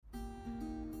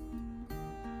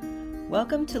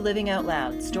Welcome to Living Out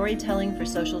Loud, Storytelling for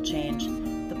Social Change,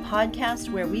 the podcast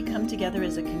where we come together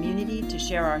as a community to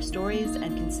share our stories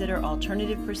and consider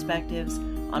alternative perspectives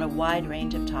on a wide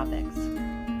range of topics.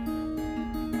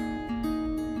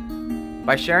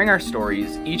 By sharing our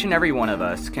stories, each and every one of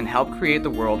us can help create the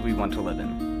world we want to live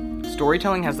in.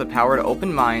 Storytelling has the power to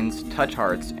open minds, touch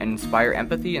hearts, and inspire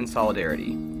empathy and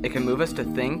solidarity. It can move us to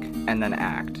think and then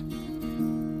act.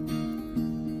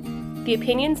 The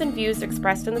opinions and views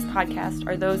expressed in this podcast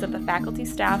are those of the faculty,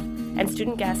 staff, and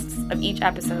student guests of each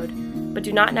episode, but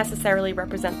do not necessarily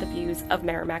represent the views of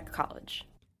Merrimack College.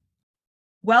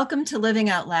 Welcome to Living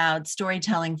Out Loud,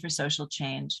 Storytelling for Social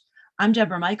Change. I'm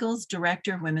Deborah Michaels,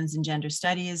 Director of Women's and Gender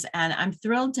Studies, and I'm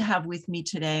thrilled to have with me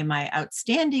today my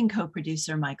outstanding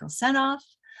co-producer, Michael Senoff,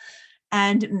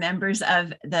 and members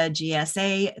of the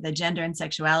GSA, the Gender and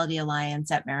Sexuality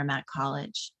Alliance at Merrimack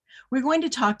College. We're going to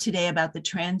talk today about the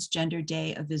Transgender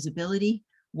Day of Visibility,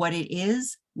 what it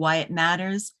is, why it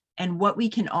matters, and what we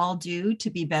can all do to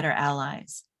be better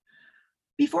allies.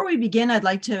 Before we begin, I'd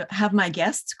like to have my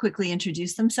guests quickly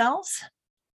introduce themselves.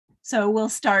 So we'll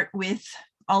start with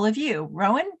all of you.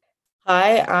 Rowan?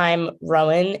 Hi, I'm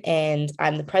Rowan, and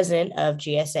I'm the president of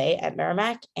GSA at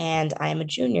Merrimack, and I'm a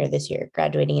junior this year,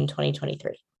 graduating in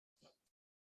 2023.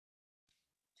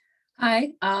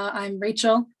 Hi, I'm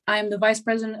Rachel. I'm the vice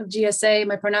president of GSA.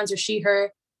 My pronouns are she,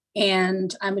 her,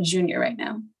 and I'm a junior right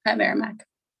now at Merrimack.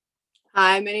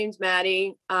 Hi, my name's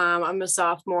Maddie. I'm a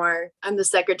sophomore. I'm the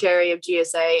secretary of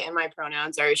GSA, and my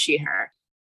pronouns are she, her.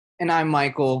 And I'm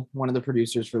Michael, one of the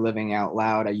producers for Living Out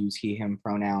Loud. I use he, him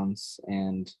pronouns,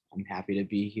 and I'm happy to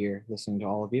be here listening to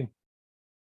all of you.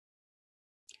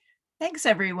 Thanks,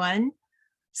 everyone.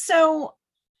 So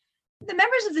the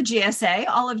members of the GSA,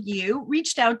 all of you,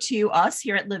 reached out to us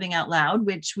here at Living Out Loud,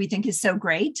 which we think is so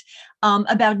great,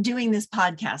 about doing this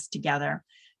podcast together.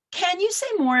 Can you say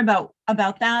more about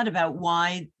that, about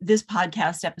why this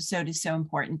podcast episode is so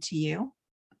important to you?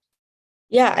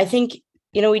 Yeah, I think,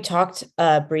 we talked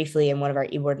briefly in one of our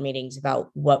e-board meetings about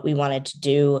what we wanted to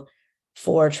do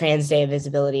for Trans Day of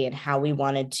Visibility and how we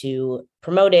wanted to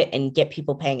promote it and get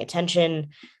people paying attention.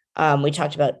 We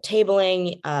talked about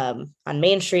tabling on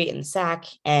Main Street in SAC,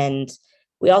 and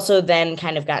we also then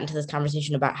kind of got into this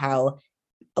conversation about how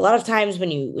a lot of times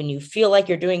when you feel like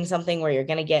you're doing something where you're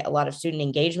going to get a lot of student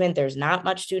engagement, there's not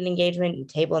much student engagement. You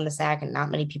table in the SAC and not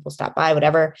many people stop by,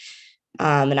 whatever.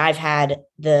 And I've had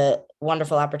the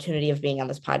wonderful opportunity of being on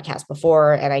this podcast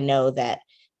before, and I know that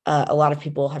a lot of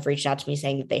people have reached out to me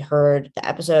saying that they heard the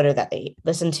episode or that they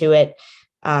listened to it.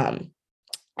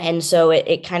 And so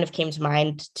it kind of came to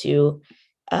mind to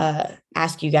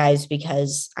ask you guys,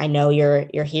 because I know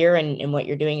you're here and what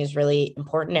you're doing is really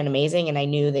important and amazing. And I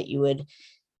knew that you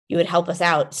would help us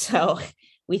out. So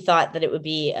we thought that it would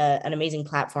be an amazing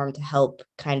platform to help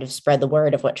kind of spread the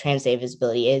word of what Trans Day of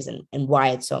Visibility is and why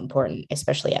it's so important,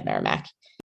 especially at Merrimack.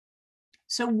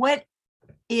 So what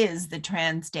is the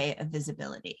Trans Day of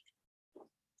Visibility?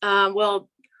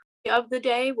 Of the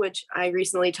day, which I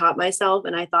recently taught myself,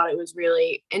 and I thought it was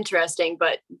really interesting,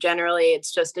 but generally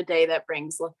it's just a day that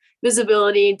brings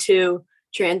visibility to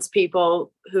trans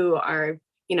people who are,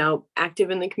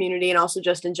 active in the community and also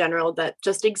just in general that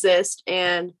just exist.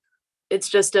 And it's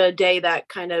just a day that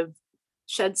kind of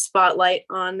sheds spotlight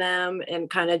on them and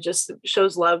kind of just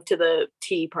shows love to the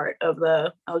T part of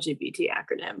the LGBT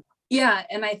acronym. Yeah,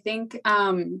 and I think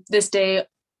this day,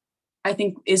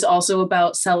 is also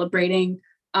about celebrating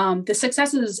the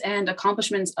successes and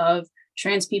accomplishments of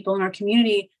trans people in our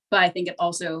community, but I think it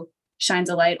also shines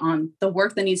a light on the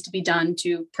work that needs to be done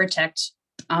to protect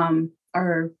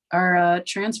our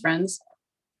trans friends.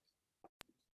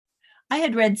 I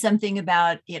had read something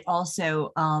about it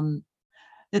also,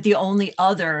 that the only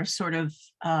other sort of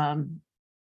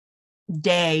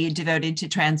day devoted to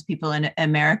trans people in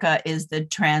America is the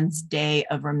Trans Day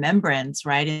of Remembrance,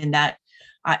 right? And that,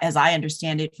 as I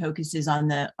understand it, focuses on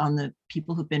the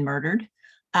people who've been murdered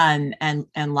and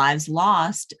lives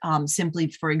lost simply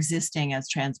for existing as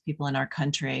trans people in our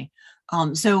country.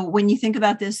 So when you think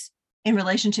about this in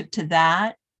relationship to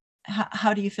that,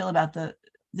 how do you feel about the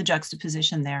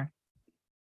juxtaposition there?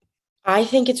 I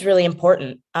think it's really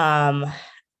important,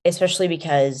 especially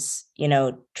because,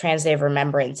 Trans Day of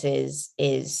Remembrance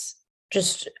is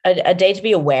just a day to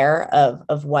be aware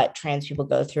of what trans people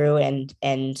go through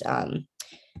and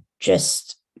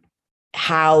just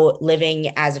how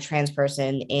living as a trans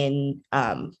person in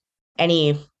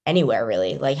anywhere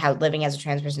really, like how living as a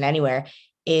trans person anywhere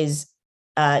is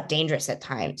dangerous at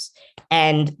times.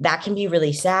 And that can be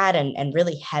really sad and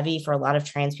really heavy for a lot of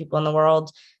trans people in the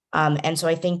world. And so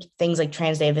I think things like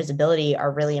Trans Day of Visibility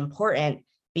are really important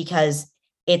because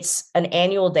it's an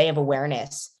annual day of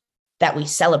awareness that we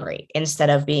celebrate instead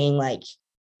of being like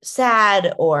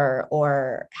sad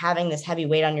or having this heavy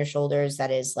weight on your shoulders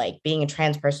that is like being a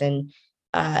trans person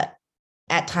at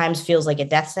times feels like a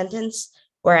death sentence,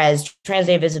 whereas Trans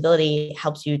Day of Visibility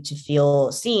helps you to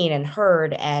feel seen and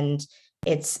heard, and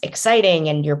it's exciting,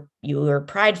 and you're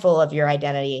prideful of your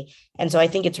identity. And so I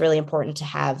think it's really important to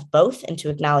have both and to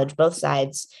acknowledge both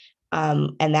sides.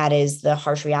 And that is the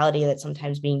harsh reality that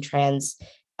sometimes being trans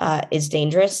is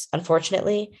dangerous,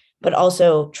 unfortunately, but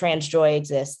also trans joy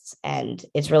exists, and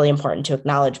it's really important to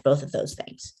acknowledge both of those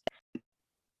things.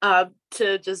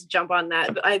 To just jump on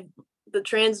that, the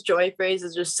trans joy phrase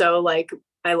is just so like,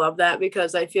 I love that,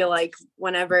 because I feel like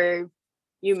whenever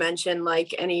you mention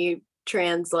like any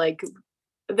trans like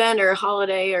event or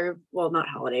holiday, or well, not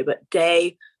holiday, but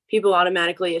day, people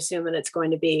automatically assume that it's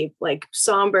going to be like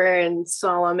somber and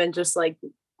solemn and just like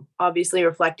obviously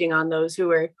reflecting on those who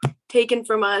were taken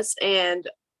from us. And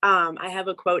I have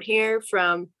a quote here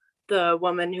from the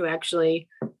woman who actually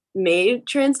made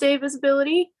Trans Day of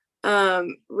Visibility,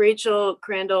 Rachel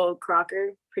Crandall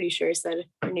Crocker, pretty sure I said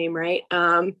her name right.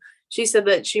 She said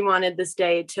that she wanted this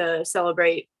day to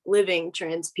celebrate living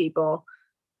trans people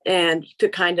and to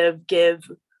kind of give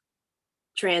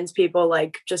trans people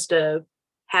like just a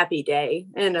happy day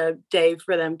and a day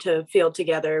for them to feel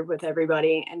together with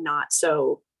everybody and not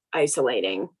so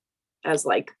isolating as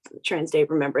like Trans Day of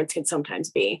Remembrance can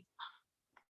sometimes be.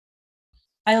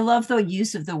 I love the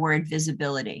use of the word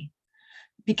visibility,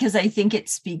 because I think it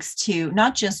speaks to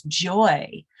not just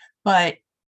joy, but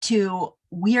to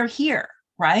we're here,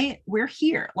 right? We're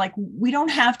here. Like, we don't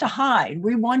have to hide.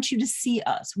 We want you to see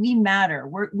us. We matter.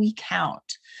 We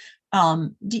count.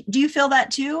 Do you feel that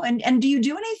too? And do you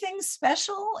do anything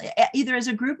special, either as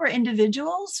a group or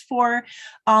individuals, for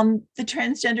the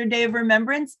Transgender Day of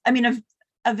Remembrance? I mean,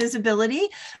 of visibility.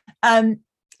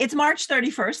 It's March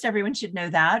 31st. Everyone should know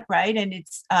that, right? And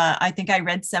it's, I think I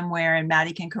read somewhere, and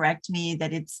Maddie can correct me,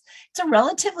 that it's a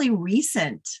relatively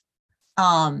recent,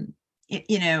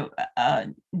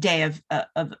 day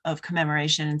of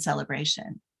commemoration and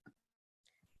celebration.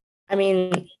 I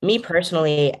mean, me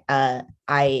personally, I'm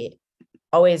a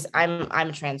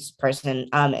trans person,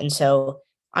 and so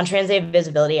on Trans Day of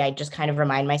Visibility, I just kind of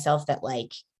remind myself that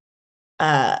like,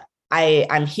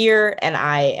 I'm here and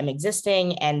I am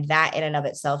existing, and that in and of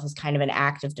itself is kind of an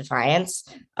act of defiance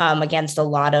against a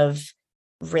lot of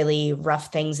really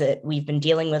rough things that we've been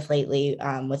dealing with lately,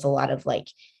 with a lot of like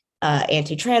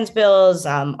anti-trans bills,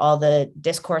 all the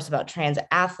discourse about trans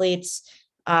athletes,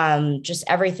 just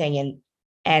everything.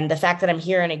 And the fact that I'm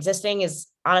here and existing is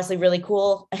honestly really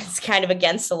cool. It's kind of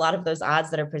against a lot of those odds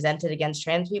that are presented against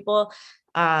trans people.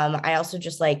 I also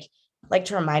just like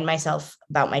to remind myself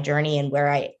about my journey and where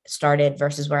I started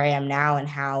versus where I am now, and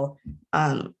how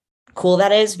cool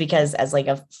that is, because as like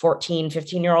a 14,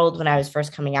 15-year-old, when I was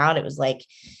first coming out, it was like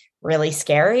really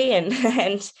scary. And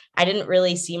I didn't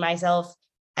really see myself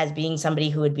as being somebody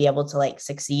who would be able to like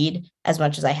succeed as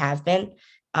much as I have been.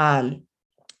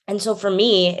 And so for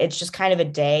me, it's just kind of a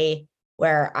day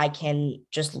where I can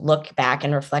just look back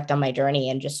and reflect on my journey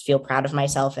and just feel proud of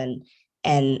myself and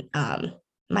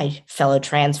my fellow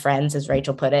trans friends, as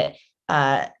Rachel put it,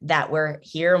 that we're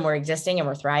here and we're existing and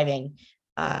we're thriving.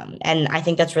 And I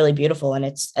think that's really beautiful. And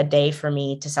it's a day for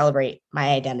me to celebrate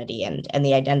my identity and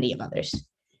the identity of others.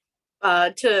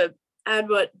 To add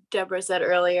what Deborah said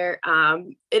earlier,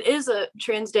 it is a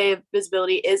Trans Day of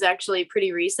Visibility is actually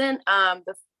pretty recent.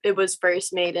 It was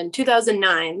first made in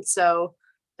 2009. So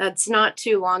that's not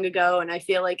too long ago. And I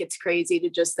feel like it's crazy to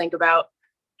just think about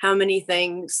how many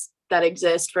things that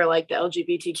exist for like the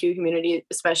LGBTQ community,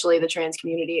 especially the trans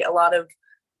community. A lot of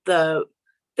the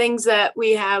things that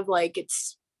we have, like,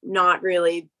 it's not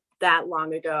really that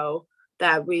long ago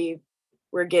that we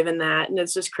were given that. And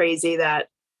it's just crazy that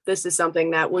this is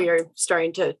something that we are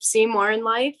starting to see more in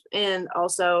life. And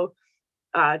also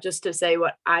just to say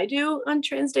what I do on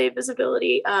Trans Day of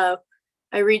Visibility, I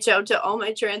reach out to all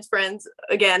my trans friends,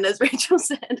 again, as Rachel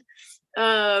said,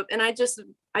 and I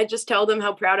just tell them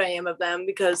how proud I am of them,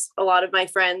 because a lot of my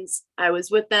friends, I was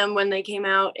with them when they came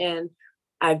out, and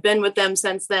I've been with them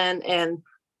since then. And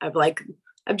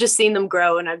I've just seen them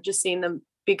grow, and I've just seen them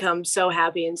become so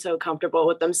happy and so comfortable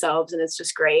with themselves. And it's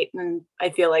just great. And I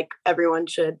feel like everyone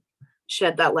should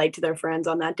shed that light to their friends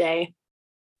on that day.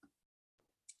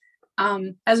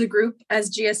 As a group, as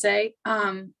GSA,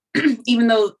 even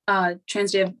though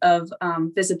Trans Day of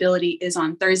Visibility is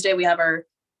on Thursday, we have our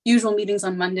usual meetings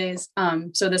on Mondays.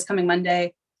 So this coming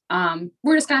Monday,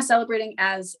 we're just kind of celebrating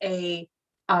as a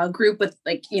group with,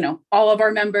 like, all of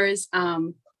our members.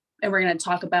 And we're going to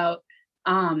talk about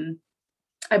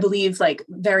I believe like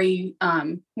very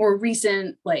more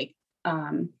recent like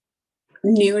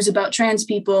news about trans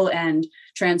people and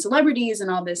trans celebrities and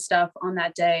all this stuff on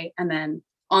that day. And then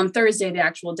on Thursday, the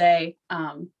actual day,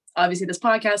 obviously this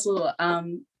podcast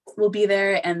will be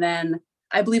there. And then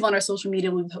I believe on our social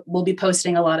media, we'll be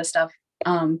posting a lot of stuff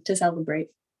to celebrate.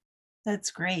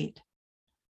 That's great.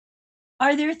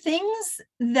 Are there things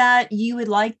that you would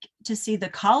like to see the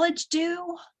college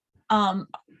do?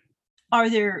 Are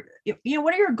there,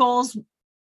 what are your goals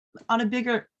on a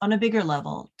bigger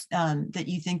level that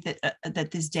you think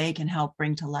that this day can help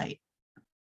bring to light?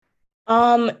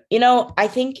 I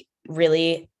think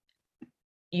really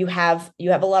you have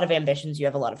a lot of ambitions, you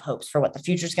have a lot of hopes for what the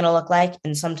future is going to look like,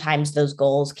 and sometimes those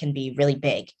goals can be really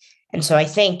big. And so I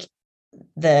think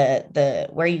the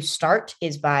where you start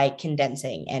is by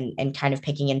condensing and kind of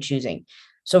picking and choosing.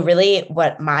 So really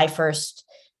what my first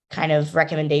kind of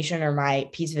recommendation or my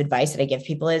piece of advice that I give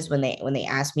people is when they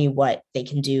ask me what they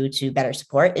can do to better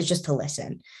support is just to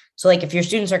listen. So like if your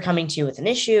students are coming to you with an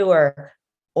issue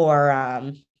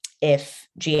or if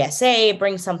GSA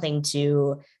brings something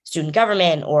to student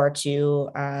government or to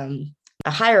a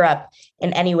higher up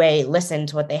in any way, listen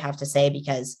to what they have to say,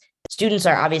 because students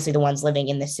are obviously the ones living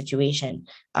in this situation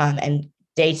and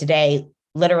day to day,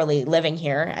 literally living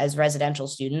here as residential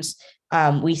students.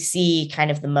 We see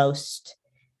kind of the most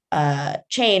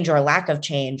change or lack of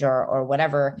change or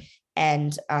whatever.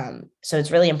 And so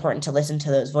it's really important to listen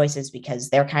to those voices because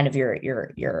they're kind of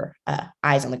your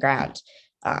eyes on the ground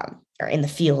or in the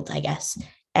field, I guess.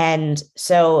 And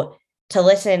so to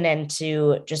listen and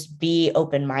to just be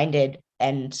open-minded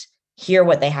and hear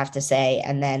what they have to say,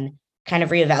 and then kind of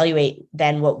reevaluate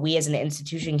then what we as an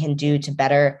institution can do to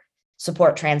better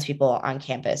support trans people on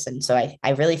campus. And so I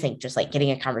really think just like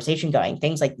getting a conversation going,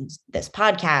 things like this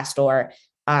podcast or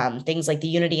things like the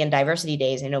Unity and Diversity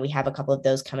Days. I know we have a couple of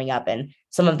those coming up, and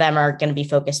some of them are going to be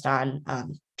focused on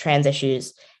trans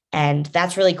issues. And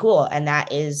that's really cool. And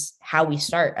that is how we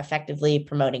start effectively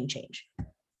promoting change.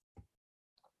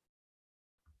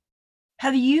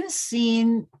 Have you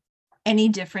seen any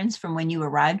difference from when you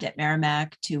arrived at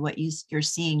Merrimack to what you're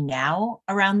seeing now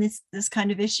around this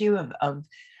kind of issue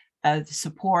of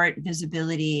support,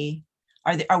 visibility?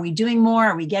 Are we doing more?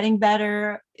 Are we getting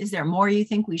better? Is there more you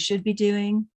think we should be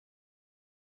doing?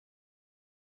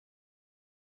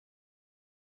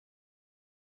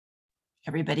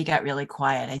 Everybody got really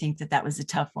quiet. I think that was a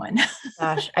tough one.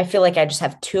 Gosh, I feel like I just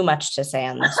have too much to say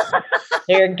on this one. So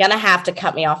you're going to have to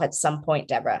cut me off at some point,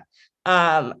 Deborah.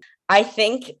 I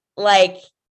think like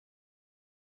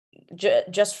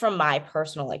just from my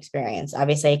personal experience,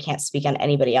 obviously I can't speak on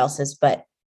anybody else's, but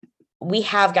we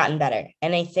have gotten better.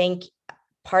 And I think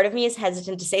part of me is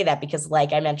hesitant to say that because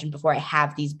like I mentioned before, I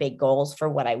have these big goals for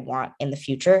what I want in the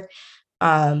future.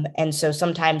 And so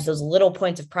sometimes those little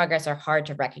points of progress are hard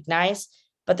to recognize,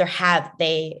 but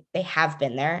they have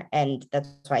been there. And that's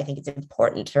why I think it's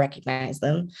important to recognize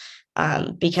them.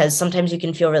 Because sometimes you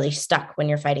can feel really stuck when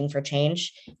you're fighting for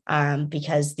change,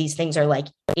 because these things are like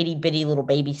itty bitty little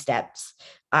baby steps.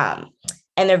 And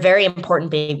they're very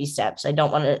important baby steps. I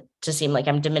don't want it to seem like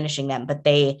I'm diminishing them, but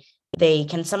they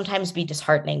can sometimes be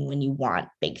disheartening when you want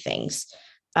big things.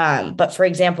 But for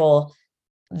example,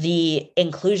 the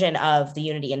inclusion of the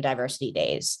Unity and Diversity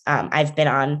Days. I've been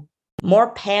on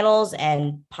more panels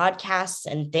and podcasts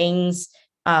and things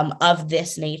of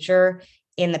this nature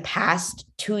in the past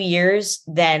 2 years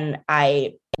than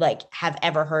I have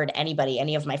ever heard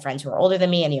any of my friends who are older than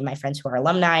me, any of my friends who are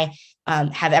alumni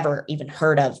have ever even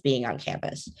heard of being on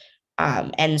campus.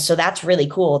 And so that's really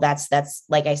cool. That's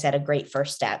like I said, a great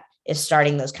first step is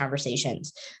starting those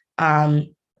conversations.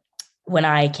 When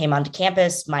I came onto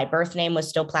campus, my birth name was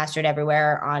still plastered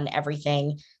everywhere on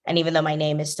everything. And even though my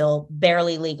name is still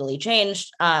barely legally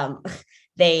changed,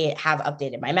 they have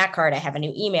updated my MAC card. I have a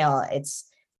new email. It's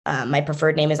my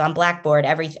preferred name is on Blackboard,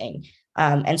 everything.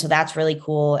 And so that's really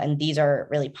cool. And these are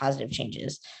really positive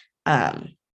changes.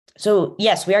 So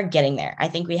yes, we are getting there. I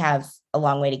think we have a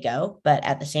long way to go, but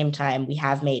at the same time, we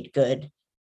have made good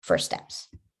first steps.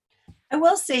 I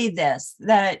will say this,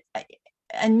 that,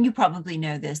 and you probably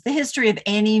know this, the history of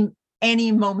any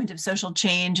moment of social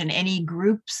change and any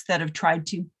groups that have tried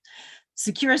to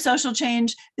secure social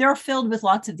change, they're filled with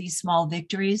lots of these small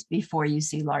victories before you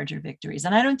see larger victories.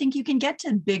 And I don't think you can get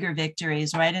to bigger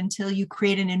victories, right, until you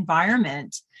create an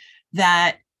environment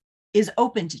that is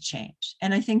open to change.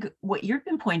 And I think what you've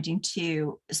been pointing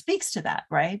to speaks to that,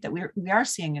 right? That we are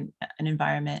seeing an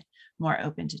environment more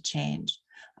open to change.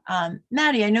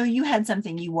 Maddie, I know you had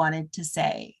something you wanted to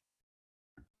say.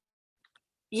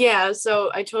 Yeah,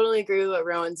 so I totally agree with what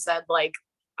Rowan said. Like,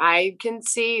 I can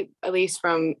see, at least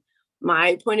from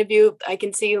my point of view, I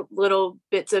can see little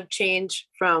bits of change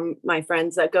from my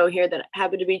friends that go here that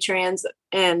happen to be trans.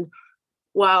 And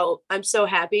while I'm so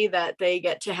happy that they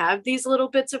get to have these little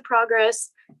bits of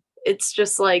progress, it's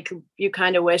just like you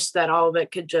kind of wish that all of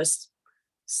it could just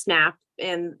snap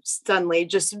and suddenly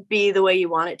just be the way you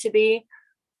want it to be.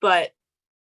 But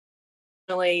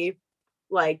really,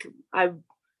 like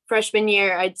freshman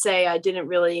year, I'd say I didn't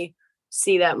really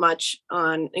see that much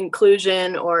on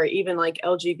inclusion or even like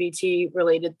LGBT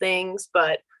related things.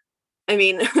 But I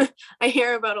mean, I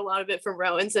hear about a lot of it from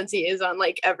Rowan since he is on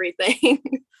like everything.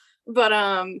 But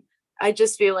I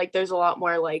just feel like there's a lot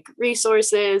more like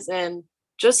resources, and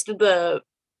just the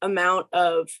amount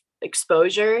of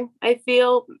exposure I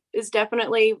feel is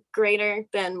definitely greater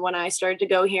than when I started to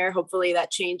go here. Hopefully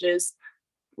that changes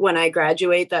when I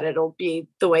graduate, that it'll be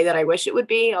the way that I wish it would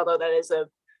be, although that is a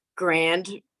grand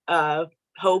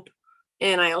hope.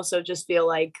 And I also just feel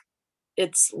like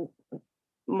it's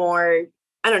more,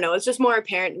 I don't know, it's just more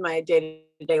apparent in my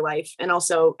day-to-day life. And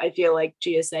also I feel like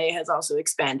GSA has also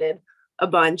expanded a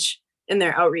bunch in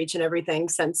their outreach and everything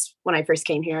since when I first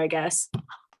came here, I guess.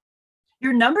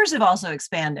 Your numbers have also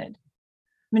expanded.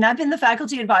 I mean, I've been the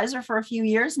faculty advisor for a few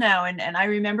years now, and I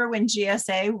remember when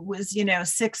GSA was,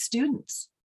 6 students,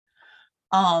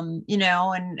 and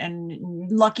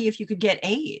lucky if you could get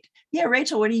 8. Yeah,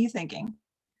 Rachel, what are you thinking?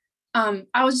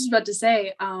 I was just about to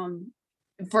say,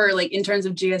 for like in terms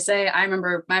of GSA, I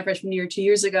remember my freshman year 2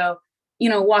 years ago,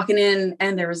 walking in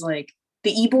and there was like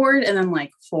the e-board and then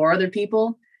like 4 other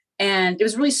people, and it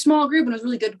was a really small group and it was a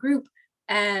really good group.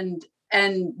 And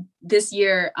this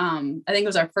year, I think it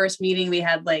was our first meeting. We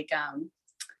had like,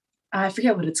 I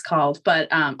forget what it's called, but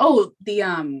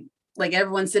like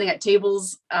everyone sitting at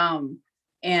tables,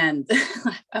 and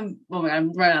I'm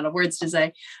running out of words to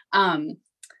say. And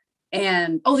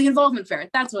the involvement fair,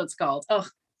 that's what it's called. Oh,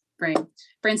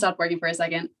 brain stopped working for a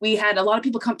second. We had a lot of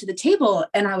people come to the table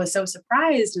and I was so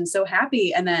surprised and so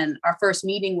happy. And then our first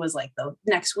meeting was like the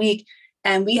next week,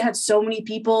 and we had so many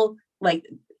people, like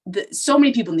so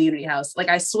many people in the Unity House. Like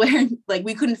I swear, like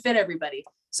we couldn't fit everybody.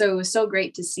 So it was so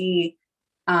great to see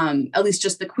at least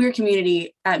just the queer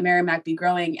community at Merrimack be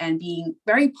growing and being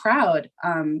very proud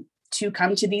to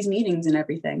come to these meetings and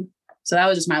everything. So that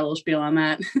was just my little spiel on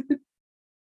that.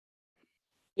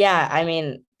 Yeah, I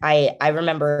mean, I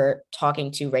remember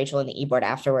talking to Rachel and the e-board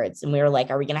afterwards, and we were like,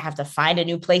 are we going to have to find a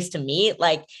new place to meet?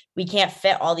 Like, we can't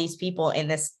fit all these people in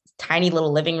this tiny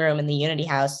little living room in the Unity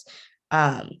House.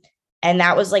 And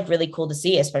that was like really cool to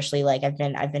see, especially like I've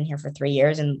been here for 3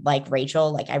 years, and like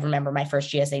Rachel, like I remember my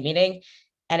first GSA meeting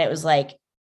and it was like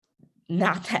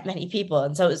not that many people.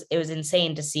 And so it was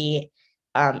insane to see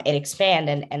it expand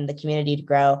and the community to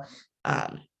grow.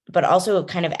 But also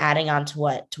kind of adding on to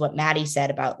what Maddie said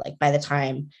about like, by the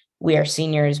time we are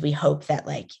seniors, we hope that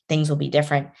like things will be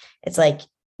different. It's like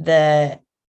there's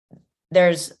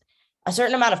a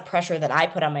certain amount of pressure that I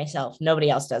put on myself. Nobody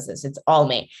else does this. It's all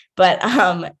me. But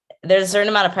there's a certain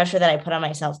amount of pressure that I put on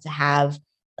myself to have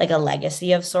like a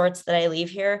legacy of sorts that I leave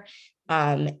here.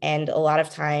 And a lot of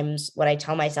times what I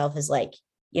tell myself is like,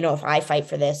 if I fight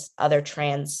for this, other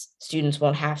trans students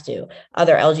won't have to,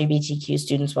 other LGBTQ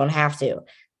students won't have to.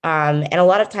 And a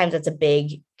lot of times that's a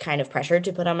big kind of pressure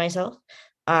to put on myself.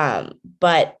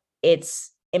 But it's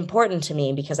important to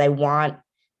me because I want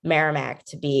Merrimack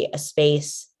to be a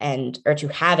space or to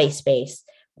have a space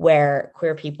where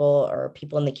queer people or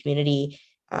people in the community,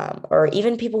 or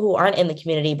even people who aren't in the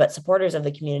community, but supporters of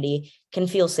the community, can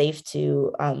feel safe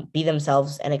to be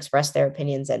themselves and express their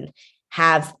opinions and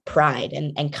have pride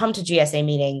and come to GSA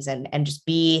meetings and just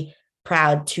be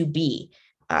proud to be.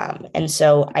 And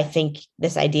so I think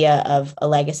this idea of a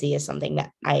legacy is something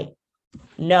that I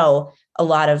know a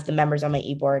lot of the members on my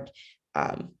e-board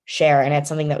share, and it's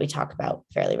something that we talk about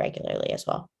fairly regularly as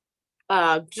well.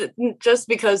 Just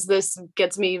because this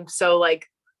gets me so like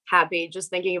happy just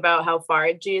thinking about how far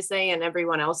GSA and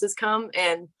everyone else has come,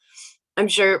 and I'm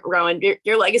sure Rowan,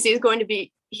 your legacy is going to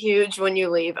be huge when you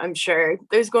leave. I'm sure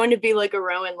there's going to be like a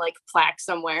Rowan like plaque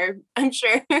somewhere, I'm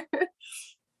sure.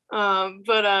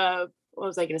 But what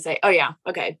was I going to say? Oh yeah.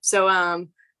 Okay. So,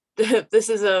 this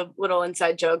is a little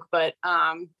inside joke, but,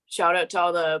 shout out to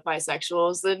all the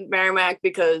bisexuals in Merrimack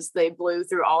because they blew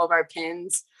through all of our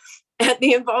pins at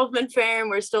the involvement fair, and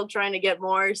we're still trying to get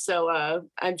more. So,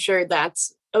 I'm sure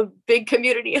that's a big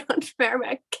community on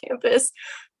Merrimack campus.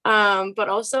 But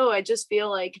also I just feel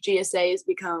like GSA has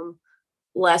become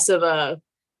less of a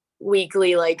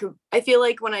weekly, like, I feel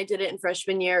like when I did it in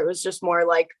freshman year, it was just more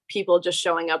like people just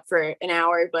showing up for an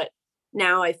hour, but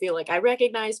now I feel like I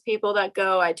recognize people that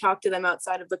go, I talk to them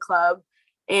outside of the club.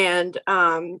 And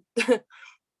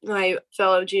my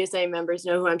fellow GSA members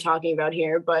know who I'm talking about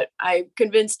here, but I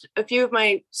convinced a few of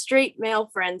my straight male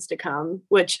friends to come,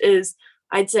 which is,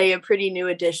 I'd say, a pretty new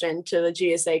addition to the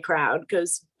GSA crowd,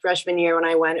 because freshman year when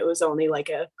I went, it was only like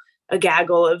a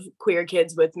gaggle of queer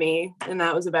kids with me, and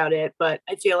that was about it. But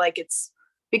I feel like it's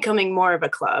becoming more of a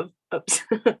club. Oops.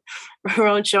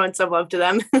 Everyone's showing some love to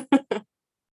them.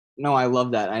 No, I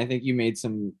love that. I think you made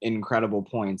some incredible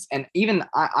points. And even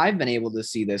I've been able to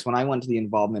see this when I went to the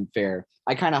involvement fair.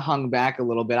 I kind of hung back a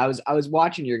little bit. I was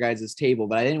watching your guys' table,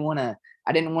 but I didn't want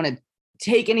to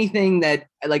take anything that,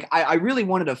 like, I really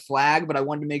wanted a flag, but I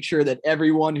wanted to make sure that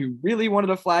everyone who really wanted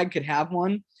a flag could have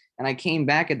one. And I came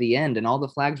back at the end and all the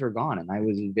flags were gone. And I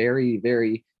was very,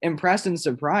 very impressed and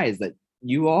surprised that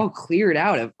you all cleared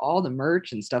out of all the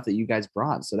merch and stuff that you guys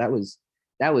brought. So that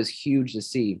was huge to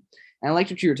see. And I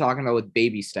liked what you were talking about with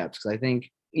baby steps, because I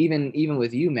think even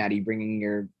with you, Maddie,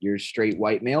 bringing your straight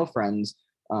white male friends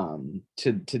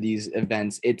to these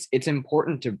events, it's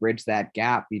important to bridge that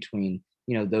gap between,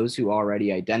 you know, those who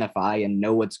already identify and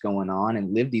know what's going on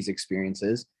and live these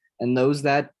experiences, and those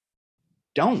that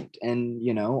don't and,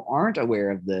 you know, aren't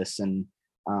aware of this. And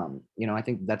you know, I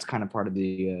think that's kind of part of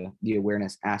the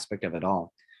awareness aspect of it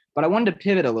all. But I wanted to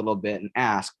pivot a little bit and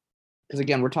ask, because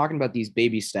again, we're talking about these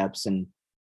baby steps, and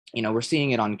you know, we're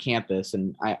seeing it on campus,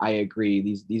 and I agree.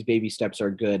 These baby steps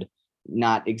are good,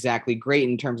 not exactly great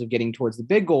in terms of getting towards the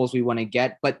big goals we want to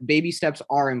get, but baby steps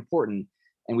are important.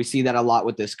 And we see that a lot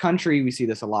with this country. We see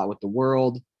this a lot with the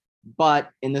world. But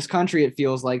in this country, it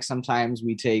feels like sometimes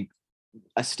we take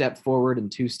a step forward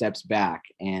and 2 steps back,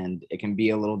 and it can be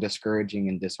a little discouraging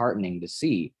and disheartening to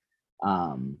see.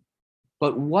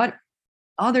 But what,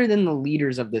 other than the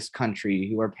leaders of this country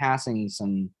who are passing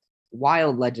some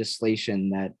wild legislation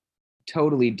that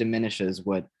totally diminishes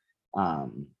what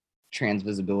Trans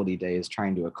Visibility Day is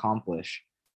trying to accomplish,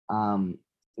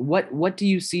 what do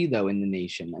you see though in the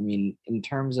nation? I mean, in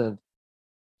terms of,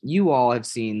 you all have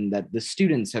seen that the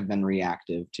students have been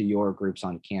reactive to your groups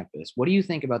on campus. What do you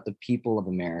think about the people of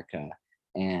America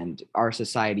and our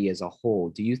society as a whole?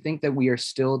 Do you think that we are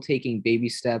still taking baby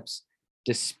steps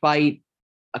despite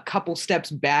a couple steps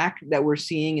back that we're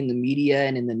seeing in the media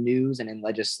and in the news and in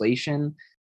legislation?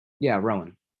 Yeah,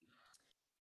 Rowan.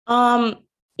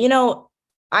 You know,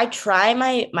 I try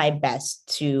my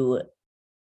best to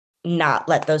not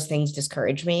let those things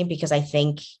discourage me, because I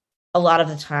think a lot of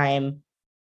the time,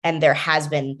 and there has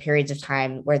been periods of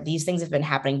time where these things have been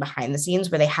happening behind the scenes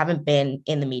where they haven't been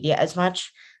in the media as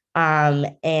much.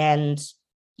 And,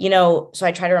 you know, so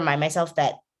I try to remind myself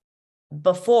that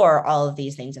before all of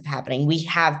these things have happening, we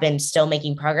have been still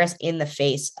making progress in the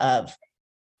face of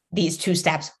these 2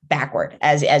 steps backward,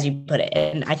 as you put it.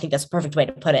 And I think that's a perfect way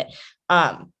to put it.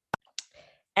 And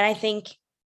I think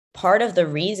part of the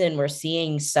reason we're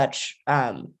seeing such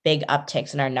big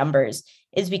upticks in our numbers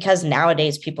is because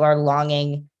nowadays people are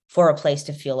longing for a place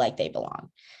to feel like they belong,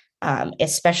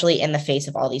 especially in the face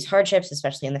of all these hardships,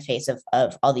 especially in the face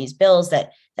of all these bills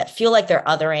that feel like they're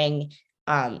othering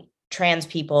trans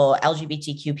people,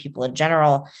 LGBTQ people in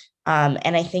general.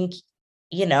 And I think,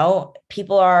 you know,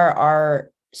 people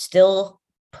are still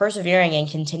persevering and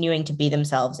continuing to be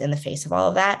themselves in the face of all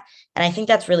of that. And I think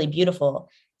that's really beautiful.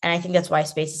 And I think that's why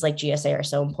spaces like GSA are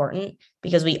so important,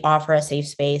 because we offer a safe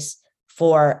space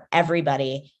for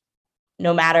everybody,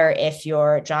 no matter if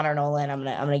you're John or Nolan. I'm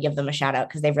gonna give them a shout out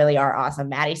because they really are awesome.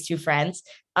 Maddie's 2 friends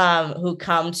who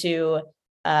come to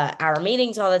our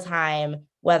meetings all the time,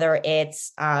 whether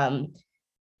it's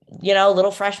you know,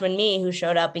 little freshman me who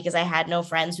showed up because I had no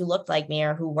friends who looked like me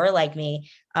or who were like me,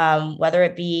 whether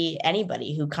it be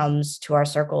anybody who comes to our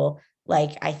circle.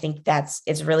 Like, I think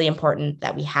it's really important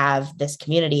that we have this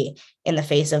community in the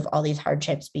face of all these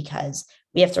hardships, because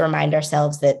we have to remind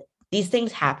ourselves that these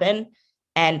things happen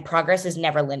and progress is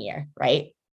never linear,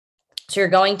 right? So you're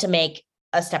going to make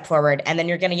a step forward and then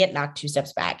you're going to get knocked 2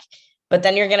 steps back, but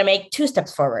then you're going to make 2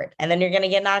 steps forward and then you're going to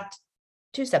get knocked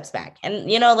 2 steps back. And,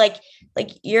 you know,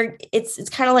 it's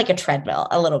kind of like a treadmill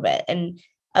a little bit. And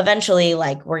eventually,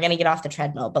 like, we're going to get off the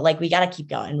treadmill, but like, we got to keep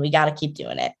going. We got to keep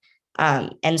doing it.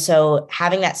 And so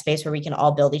having that space where we can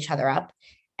all build each other up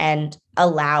and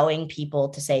allowing people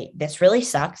to say, this really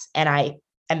sucks, and I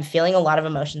am feeling a lot of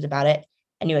emotions about it.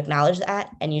 And you acknowledge that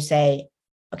and you say,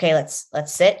 okay, let's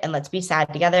sit and let's be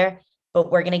sad together,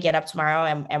 but we're going to get up tomorrow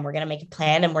and we're going to make a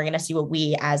plan, and we're going to see what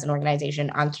we as an organization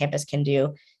on campus can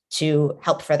do to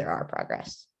help further our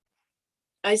progress.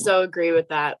 I so agree with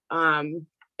that.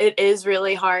 It is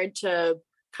really hard to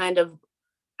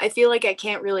I feel like I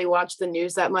can't really watch the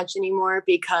news that much anymore,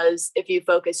 because if you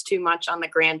focus too much on the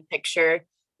grand picture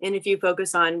and if you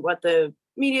focus on what the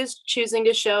media is choosing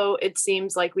to show, it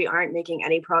seems like we aren't making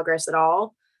any progress at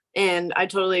all. And I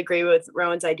totally agree with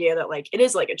Rowan's idea that like it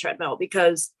is like a treadmill,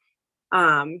 because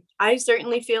I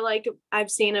certainly feel like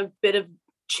I've seen a bit of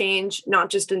change, not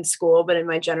just in school, but in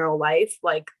my general life.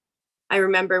 Like I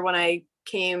remember when I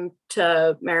came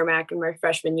to Merrimack in my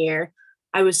freshman year,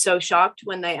 I was so shocked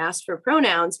when they asked for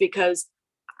pronouns, because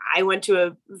I went to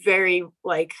a very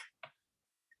like,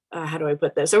 how do I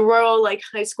put this? A rural like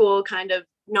high school, kind of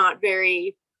not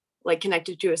very like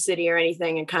connected to a city or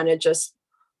anything, and kind of just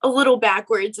a little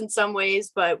backwards in some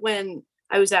ways. But when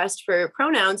I was asked for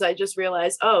pronouns, I just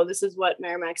realized, oh, this is what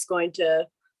Merrimack's going to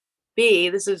be.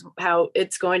 This is how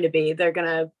it's going to be. They're going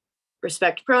to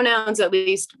respect pronouns, at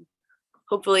least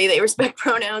hopefully they respect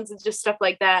pronouns and just stuff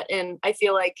like that. And I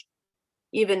feel like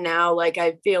even now, like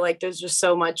I feel like there's just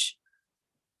so much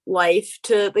life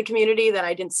to the community that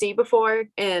I didn't see before.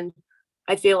 And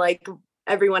I feel like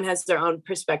everyone has their own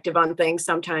perspective on things.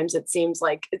 Sometimes it seems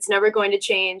like it's never going to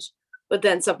change, but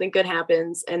then something good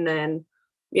happens and then,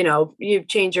 you know, you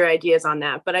change your ideas on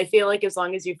that. But I feel like as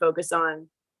long as you focus on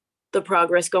the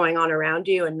progress going on around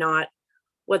you and not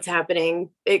what's happening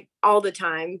all the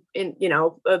time in, you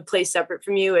know, a place separate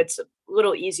from you, it's a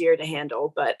little easier to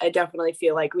handle. But I definitely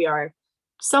feel like we are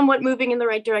somewhat moving in the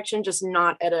right direction, just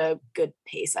not at a good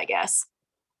pace, I guess.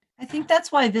 I think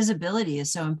that's why visibility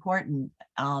is so important.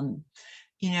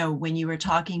 You know, when you were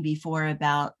talking before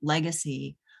about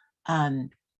legacy,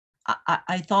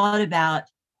 I thought about,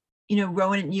 you know,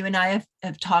 Rowan, you and I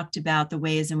have talked about the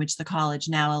ways in which the college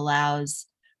now allows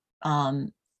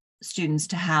students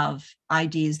to have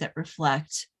IDs that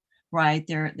reflect, right,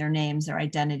 their names, their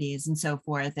identities, and so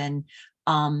forth. And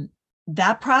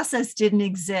that process didn't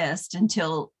exist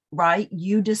until, right,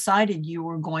 you decided you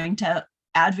were going to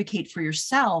advocate for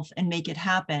yourself and make it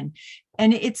happen.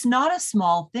 And it's not a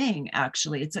small thing,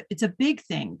 actually. It's a big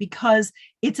thing, because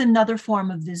it's another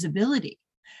form of visibility,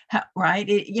 right?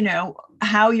 You know,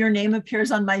 how your name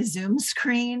appears on my Zoom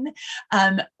screen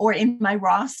or in my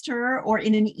roster or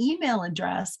in an email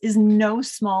address is no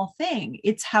small thing.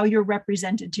 It's how you're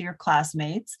represented to your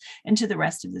classmates and to the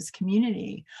rest of this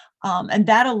community. And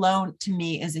that alone, to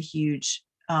me, is a huge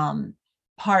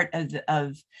part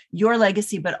of your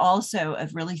legacy, but also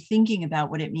of really thinking about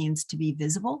what it means to be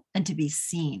visible and to be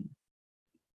seen.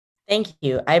 Thank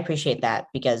you. I appreciate that,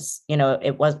 because, you know,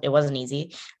 it wasn't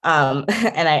easy. And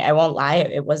I won't lie,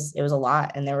 it was a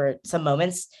lot. And there were some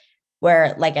moments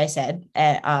where, like I said,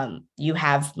 you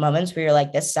have moments where you're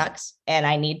like, this sucks, and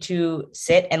I need to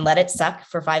sit and let it suck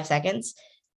for 5 seconds,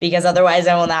 because otherwise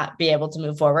I will not be able to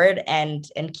move forward and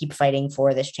keep fighting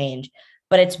for this change.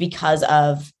 But it's because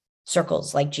of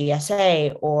circles like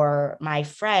GSA or my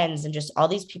friends and just all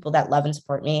these people that love and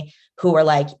support me, who are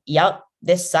like, yep,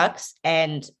 this sucks,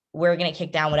 and we're going to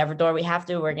kick down whatever door we have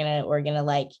to. We're going to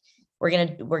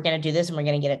do this, and we're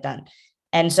going to get it done.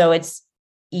 And so it's,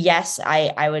 yes,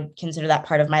 I would consider that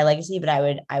part of my legacy, but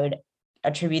I would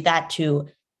attribute that to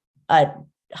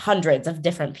hundreds of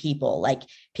different people, like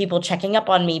people checking up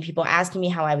on me, people asking me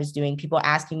how I was doing, people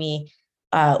asking me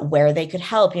where they could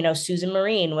help. You know, Susan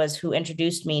Marine was who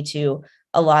introduced me to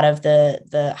a lot of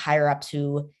the higher ups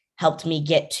who helped me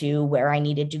get to where I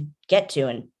needed to get to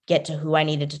and get to who I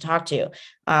needed to talk to.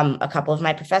 A couple of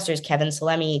my professors, Kevin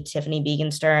Salemi, Tiffany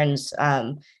Began Stearns,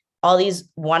 all these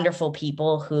wonderful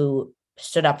people who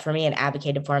stood up for me and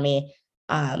advocated for me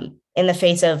in the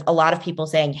face of a lot of people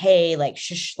saying, hey, like,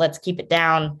 shush, let's keep it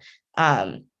down.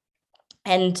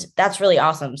 And that's really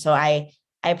awesome. So I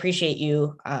appreciate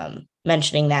you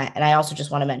mentioning that. And I also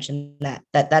just want to mention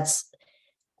that's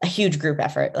a huge group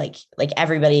effort. Like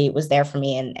everybody was there for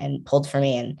me and pulled for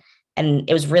me. And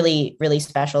it was really, really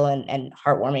special and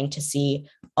heartwarming to see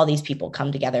all these people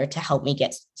come together to help me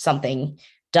get something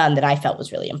done that I felt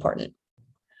was really important.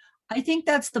 I think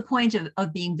that's the point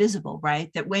of being visible, right?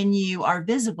 That when you are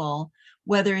visible,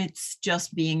 whether it's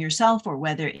just being yourself or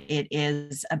whether it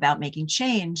is about making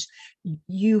change,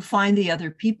 you find the other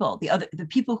people, the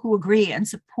people who agree and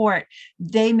support,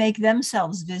 they make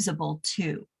themselves visible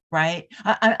too. Right?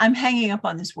 I'm hanging up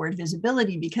on this word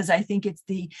visibility because I think it's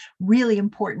the really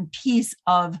important piece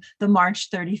of the March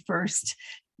 31st,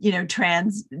 you know,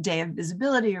 Trans Day of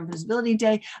Visibility or Visibility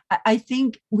Day. I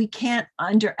think we can't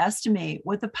underestimate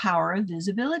what the power of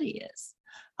visibility is,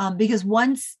 because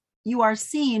once you are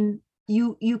seen,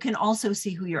 you can also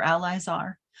see who your allies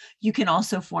are. You can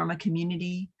also form a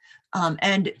community.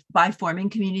 And by forming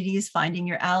communities, finding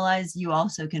your allies, you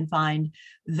also can find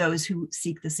those who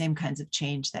seek the same kinds of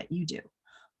change that you do.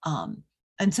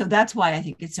 And so that's why I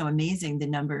think it's so amazing, the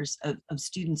numbers of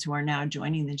students who are now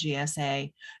joining the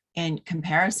GSA in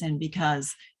comparison,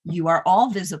 because you are all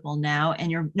visible now, and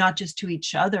you're not just to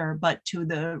each other, but to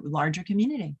the larger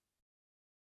community.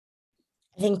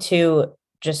 think too,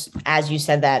 just as you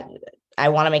said that, I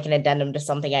want to make an addendum to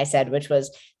something I said, which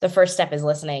was the first step is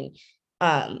listening.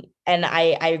 And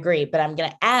I agree, but I'm going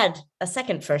to add a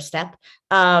second first step.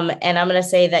 And I'm going to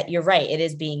say that you're right. It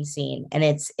is being seen. And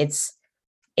it's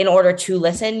in order to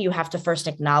listen, you have to first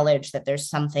acknowledge that there's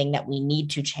something that we need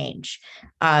to change.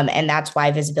 And that's why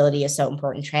visibility is so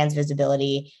important. Trans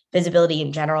visibility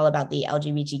in general about the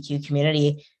LGBTQ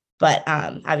community. But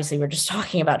obviously we're just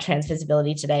talking about trans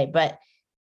visibility today, but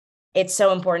it's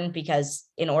so important because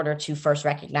in order to first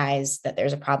recognize that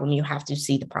there's a problem, you have to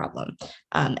see the problem,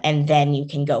 and then you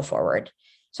can go forward.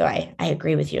 So I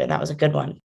agree with you. And that was a good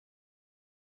one.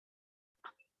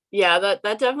 Yeah, that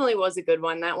definitely was a good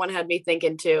one. That one had me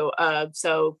thinking too.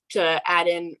 So to add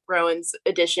in Rowan's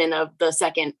addition of the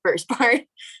first part,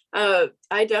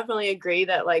 I definitely agree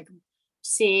that like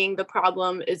seeing the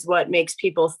problem is what makes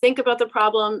people think about the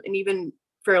problem. And even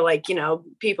for like,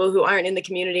 people who aren't in the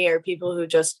community or people who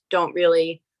just don't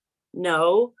really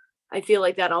know, I feel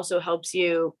like that also helps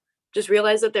you just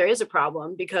realize that there is a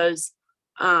problem, because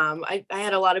I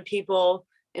had a lot of people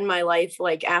in my life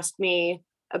like ask me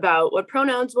about what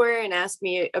pronouns were and ask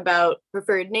me about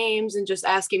preferred names and just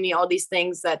asking me all these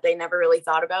things that they never really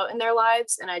thought about in their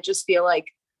lives. And I just feel like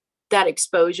that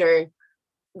exposure,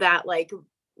 that like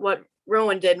what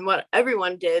Rowan did and what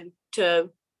everyone did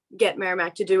to get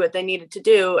Merrimack to do what they needed to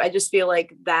do, I just feel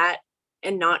like that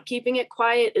and not keeping it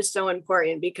quiet is so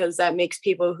important, because that makes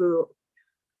people who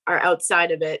are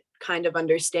outside of it kind of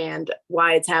understand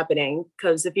why it's happening.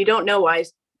 Because if you don't know why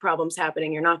problem's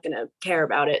happening, you're not going to care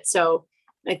about it. So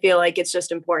I feel like it's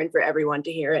just important for everyone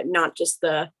to hear it, not just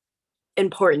the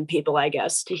important people, I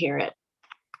guess, to hear it.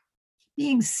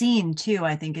 Being seen too,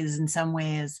 I think, is in some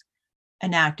ways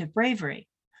an act of bravery.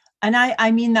 And I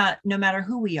mean that no matter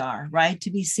who we are, right? To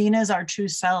be seen as our true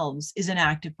selves is an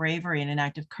act of bravery and an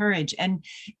act of courage. And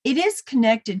it is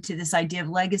connected to this idea of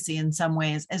legacy in some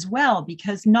ways as well,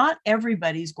 because not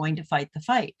everybody's going to fight the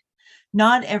fight.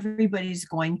 Not everybody's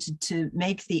going to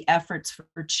make the efforts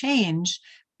for change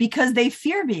because they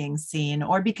fear being seen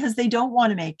or because they don't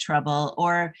want to make trouble.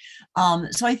 Or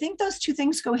so I think those two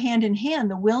things go hand in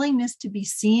hand: the willingness to be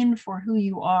seen for who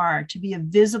you are, to be a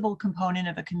visible component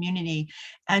of a community,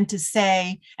 and to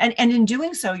say, and in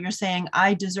doing so, you're saying,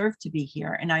 I deserve to be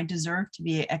here and I deserve to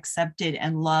be accepted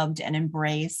and loved and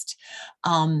embraced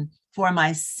for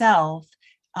myself.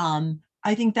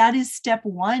 I think that is step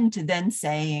one to then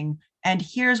saying, and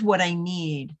here's what I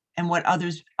need and what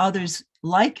others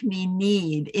like me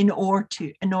need in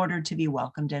order to be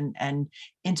welcomed and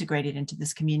integrated into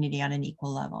this community on an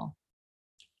equal level.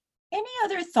 Any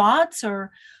other thoughts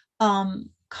or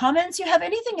comments you have?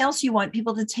 Anything else you want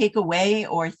people to take away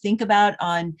or think about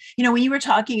on, when you were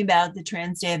talking about the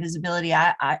Trans Day of Visibility,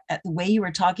 the way you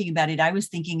were talking about it, I was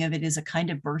thinking of it as a kind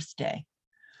of birthday.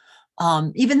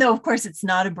 Even though, of course, it's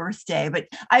not a birthday, but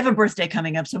I have a birthday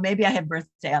coming up, so maybe I have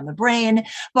birthday on the brain.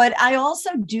 But I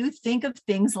also do think of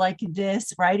things like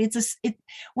this, right?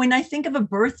 When I think of a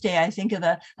birthday, I think of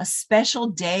a special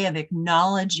day of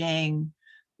acknowledging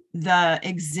the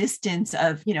existence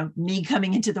of, me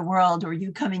coming into the world or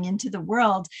you coming into the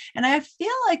world. And I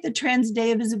feel like the Trans Day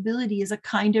of Visibility is a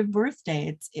kind of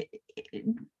birthday.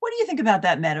 What do you think about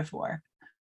that metaphor?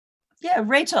 Yeah,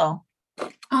 Rachel.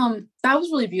 That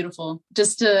was really beautiful.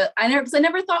 I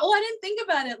never thought, I didn't think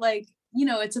about it like,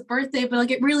 it's a birthday, but like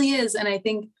it really is. And I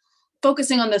think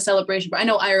focusing on the celebration, but I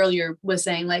know I earlier was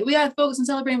saying like, we got to focus on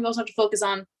celebrating, we also have to focus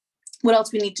on what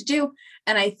else we need to do.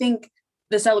 And I think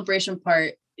the celebration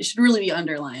part should really be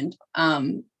underlined.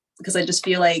 Because I just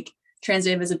feel like Trans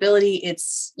Day of Visibility,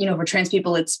 it's, for trans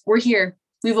people, we're here,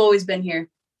 we've always been here,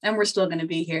 and we're still going to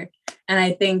be here. And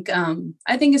I think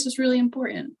it's just really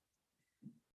important.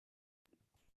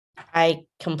 I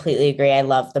completely agree. I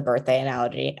love the birthday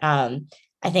analogy.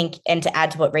 I think, and to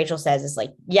add to what Rachel says, is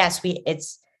like, yes,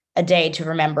 it's a day to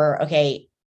remember, okay,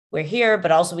 we're here,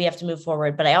 but also we have to move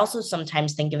forward. But I also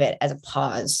sometimes think of it as a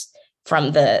pause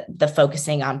from the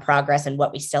focusing on progress and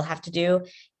what we still have to do,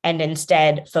 and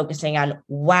instead focusing on,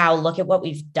 wow, look at what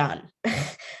we've done.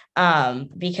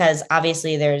 Because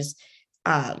obviously there's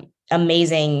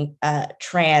amazing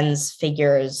trans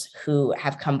figures who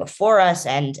have come before us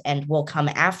and will come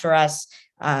after us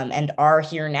and are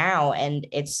here now. And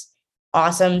it's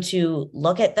awesome to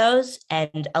look at those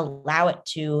and allow it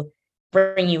to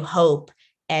bring you hope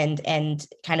and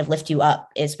kind of lift you up,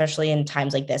 especially in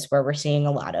times like this where we're seeing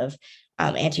a lot of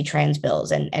anti-trans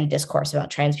bills and discourse about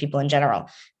trans people in general.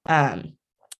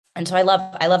 And so I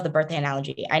love the birthday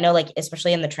analogy. I know, like,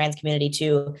 especially in the trans community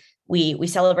too, we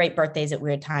celebrate birthdays at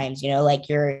weird times, like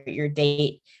your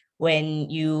date when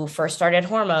you first started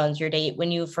hormones, your date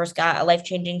when you first got a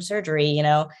life-changing surgery,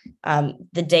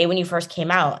 the day when you first came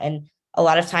out. And a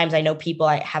lot of times I know people,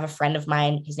 I have a friend of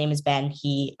mine, his name is Ben.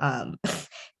 He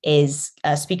is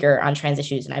a speaker on trans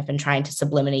issues, and I've been trying to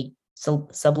subliminally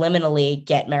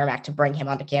get Merrimack to bring him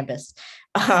onto campus.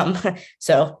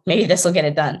 So maybe this will get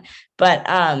it done. But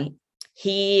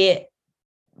he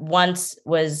once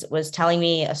was telling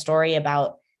me a story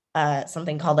about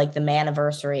something called like the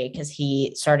Maniversary, because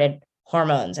he started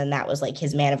hormones and that was like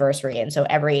his Maniversary. And so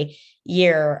every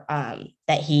year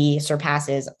that he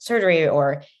surpasses surgery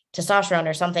or testosterone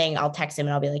or something, I'll text him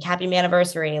and I'll be like, happy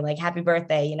Maniversary, like happy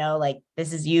birthday, like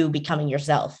this is you becoming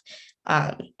yourself.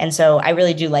 And so I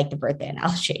really do like the birthday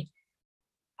analogy.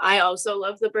 I also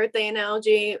love the birthday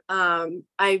analogy.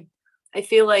 I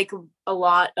feel like a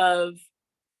lot of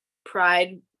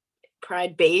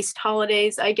pride-based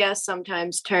holidays, I guess,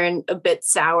 sometimes turn a bit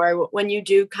sour when you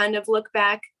do kind of look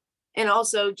back, and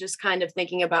also just kind of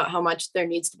thinking about how much there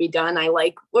needs to be done. I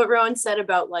like what Rowan said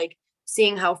about like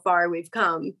seeing how far we've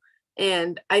come.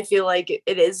 And I feel like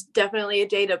it is definitely a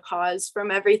day to pause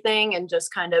from everything and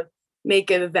just kind of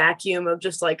make a vacuum of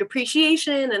just like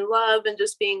appreciation and love and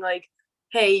just being like,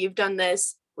 hey, you've done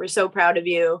this. We're so proud of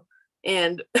you.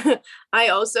 And I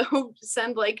also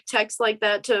send like texts like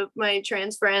that to my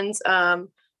trans friends. One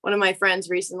of my friends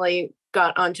recently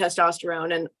got on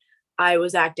testosterone and I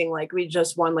was acting like we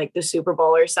just won like the Super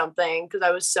Bowl or something because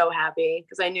I was so happy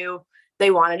because I knew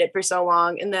they wanted it for so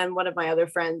long. And then one of my other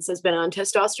friends has been on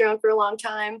testosterone for a long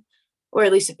time, or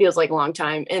at least it feels like a long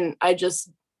time. And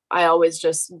I always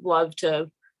just love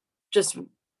to just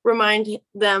remind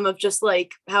them of just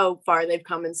like how far they've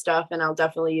come and stuff. And I'll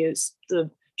definitely use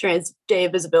the Trans Day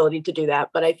of Visibility to do that.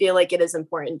 But I feel like it is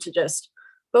important to just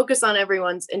focus on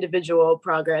everyone's individual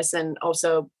progress and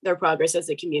also their progress as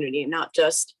a community, not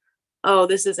just, oh,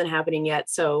 this isn't happening yet,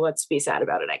 so let's be sad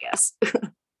about it, I guess. I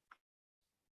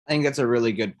think that's a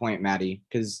really good point, Maddie,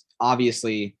 because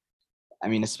obviously, I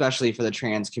mean, especially for the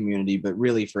trans community, but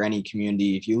really for any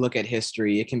community, if you look at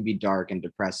history, it can be dark and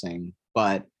depressing.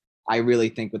 But I really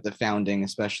think with the founding,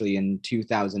 especially in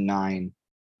 2009,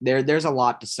 there's a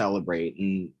lot to celebrate.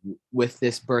 And with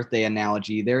this birthday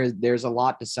analogy, there's a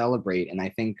lot to celebrate. And I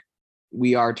think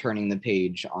we are turning the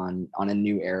page on a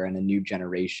new era and a new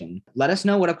generation. Let us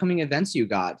know what upcoming events you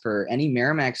got for any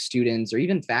Merrimack students or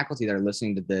even faculty that are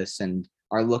listening to this and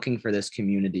are looking for this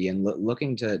community and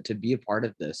looking to be a part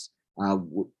of this.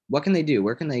 What can they do?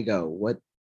 Where can they go?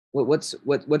 What's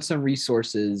some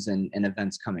resources and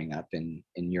events coming up in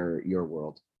your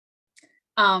world?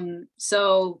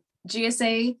 So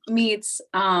GSA meets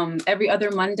every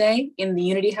other Monday in the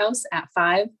Unity House at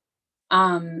 5.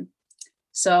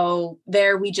 So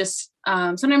there we just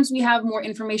sometimes we have more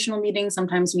informational meetings,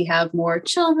 sometimes we have more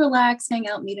chill, relax, hang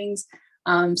out meetings.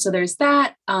 So there's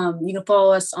that. You can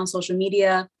follow us on social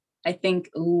media. I think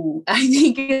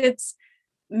it's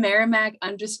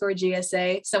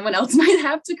Merrimack_GSA. Someone else might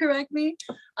have to correct me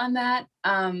on that.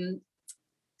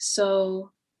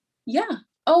 So yeah.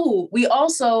 Oh, we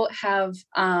also have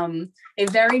a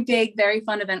very big, very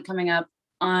fun event coming up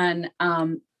on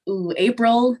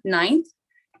April 9th.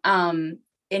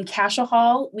 In Cascia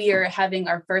Hall, we are having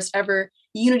our first ever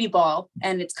Unity Ball,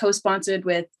 and it's co-sponsored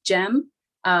with GEM,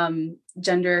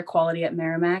 Gender Equality at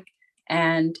Merrimack.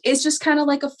 And it's just kind of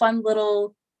like a fun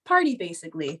little party,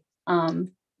 basically,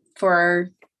 for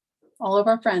all of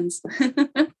our friends.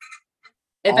 If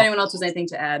anyone else has anything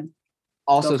to add.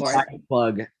 Also,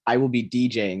 plug, I will be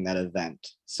DJing that event.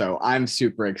 So I'm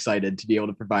super excited to be able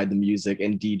to provide the music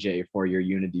and DJ for your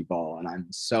Unity Ball. And I'm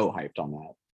so hyped on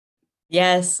that.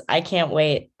 Yes, I can't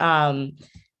wait. So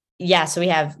we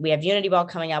have Unity Ball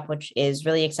coming up, which is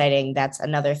really exciting. That's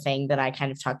another thing that I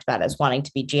kind of talked about as wanting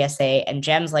to be GSA and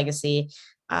GEM's legacy.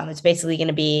 It's basically going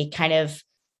to be kind of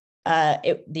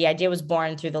the idea was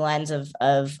born through the lens of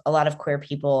a lot of queer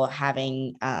people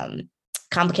having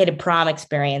complicated prom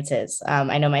experiences.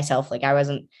 I know myself, like I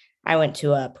went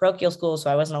to a parochial school, so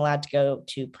I wasn't allowed to go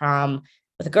to prom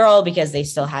with a girl because they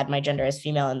still had my gender as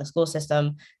female in the school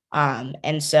system.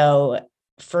 And so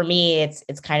for me,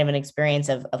 it's kind of an experience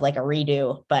of like a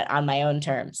redo, but on my own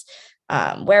terms.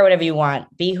 Wear whatever you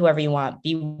want, be whoever you want,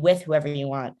 be with whoever you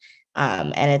want.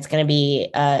 And it's going to be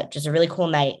just a really cool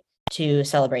night to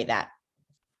celebrate that.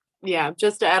 Yeah,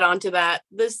 just to add on to that,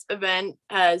 this event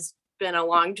has been a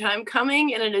long time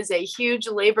coming, and it is a huge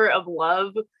labor of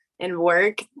love and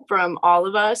work from all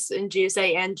of us in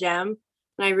GSA and GEM.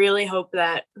 And I really hope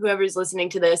that whoever's listening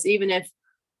to this, even if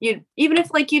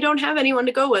like you don't have anyone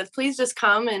to go with, please just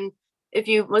come. And if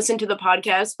you listen to the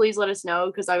podcast, please let us know,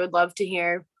 because I would love to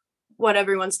hear what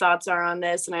everyone's thoughts are on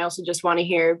this. And I also just want to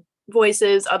hear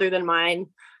voices other than mine.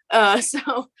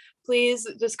 So please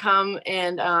just come,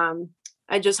 and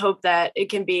I just hope that it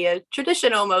can be a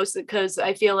tradition almost, because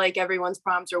I feel like everyone's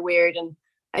proms are weird, and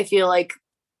I feel like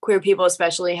queer people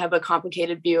especially have a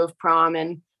complicated view of prom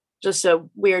and just a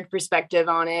weird perspective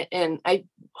on it. And I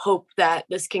hope that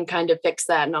this can kind of fix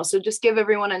that, and also just give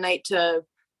everyone a night to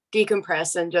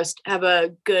decompress and just have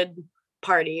a good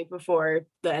party before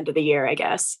the end of the year, I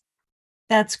guess.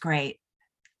 That's great.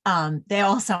 They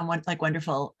all sound like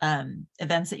wonderful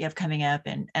events that you have coming up.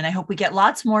 And I hope we get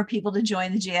lots more people to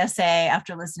join the GSA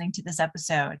after listening to this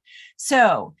episode.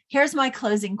 So here's my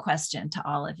closing question to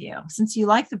all of you. Since you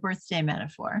like the birthday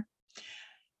metaphor,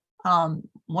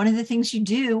 one of the things you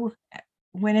do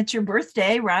when it's your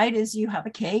birthday, right, is you have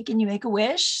a cake and you make a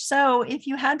wish. So if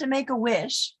you had to make a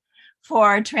wish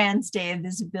for Trans Day of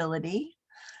Visibility,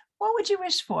 what would you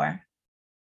wish for?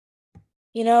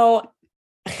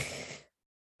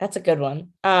 That's a good one.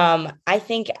 I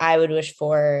think I would wish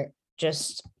for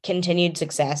just continued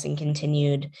success and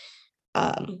continued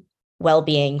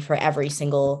well-being for every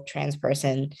single trans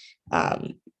person,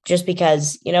 just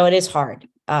because, it is hard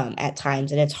at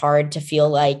times, and it's hard to feel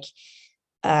like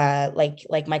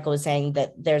Michael was saying,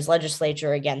 that there's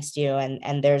legislature against you,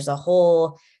 and there's a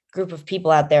whole group of people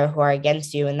out there who are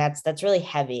against you, and that's really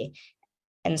heavy.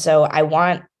 And so I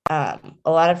want a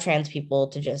lot of trans people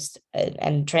to just,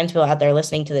 and trans people out there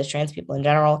listening to this, trans people in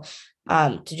general,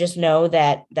 to just know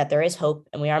that there is hope,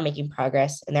 and we are making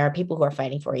progress, and there are people who are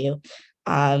fighting for you.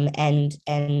 And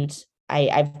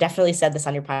I've definitely said this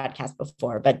on your podcast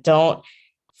before, but don't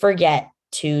forget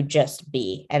to just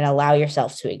be and allow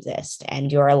yourself to exist,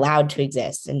 and you're allowed to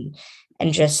exist. And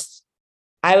just,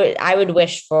 I would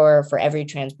wish for every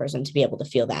trans person to be able to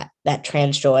feel that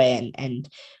trans joy and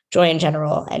joy in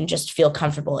general, and just feel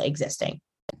comfortable existing.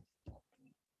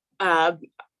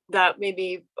 That made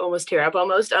me almost tear up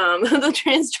almost. The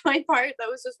trans joy part, that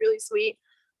was just really sweet.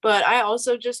 But I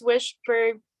also just wish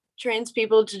for trans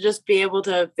people to just be able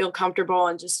to feel comfortable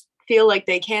and just feel like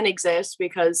they can exist,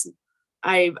 because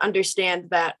I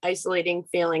understand that isolating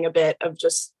feeling a bit of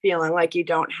just feeling like you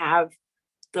don't have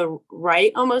the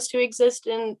right almost to exist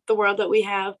in the world that we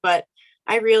have. But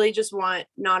I really just want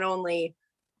not only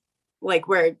like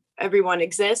where everyone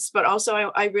exists, but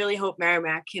also I really hope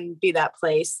Merrimack can be that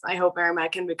place. I hope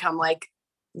Merrimack can become like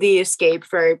the escape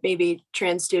for maybe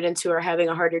trans students who are having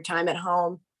a harder time at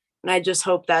home. And I just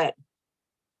hope that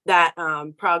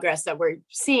progress that we're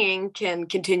seeing can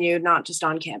continue, not just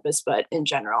on campus, but in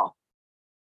general.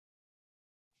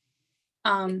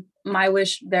 My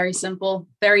wish, very simple,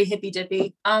 very hippy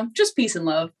dippy, just peace and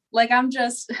love. Like, I'm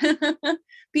just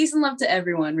peace and love to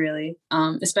everyone, really,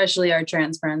 especially our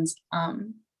trans friends,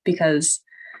 because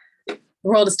the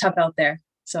world is tough out there.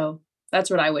 So that's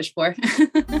what I wish for.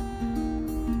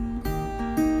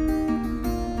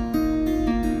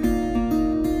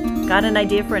 Got an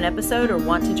idea for an episode or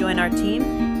want to join our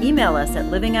team? Email us at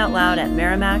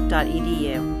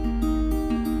livingoutloud@merrimack.edu.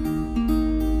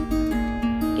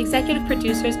 Executive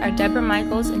producers are Deborah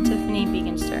Michaels and Tiffany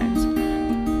Begenstearns.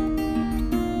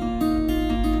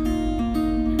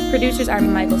 Producers are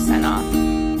Michael Senoff.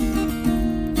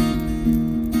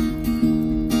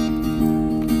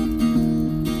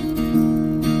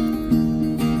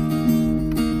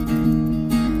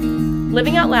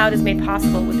 Living Out Loud is made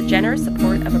possible with the generous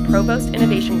support of a Provost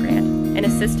Innovation Grant and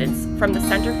assistance from the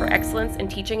Center for Excellence in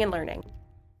Teaching and Learning.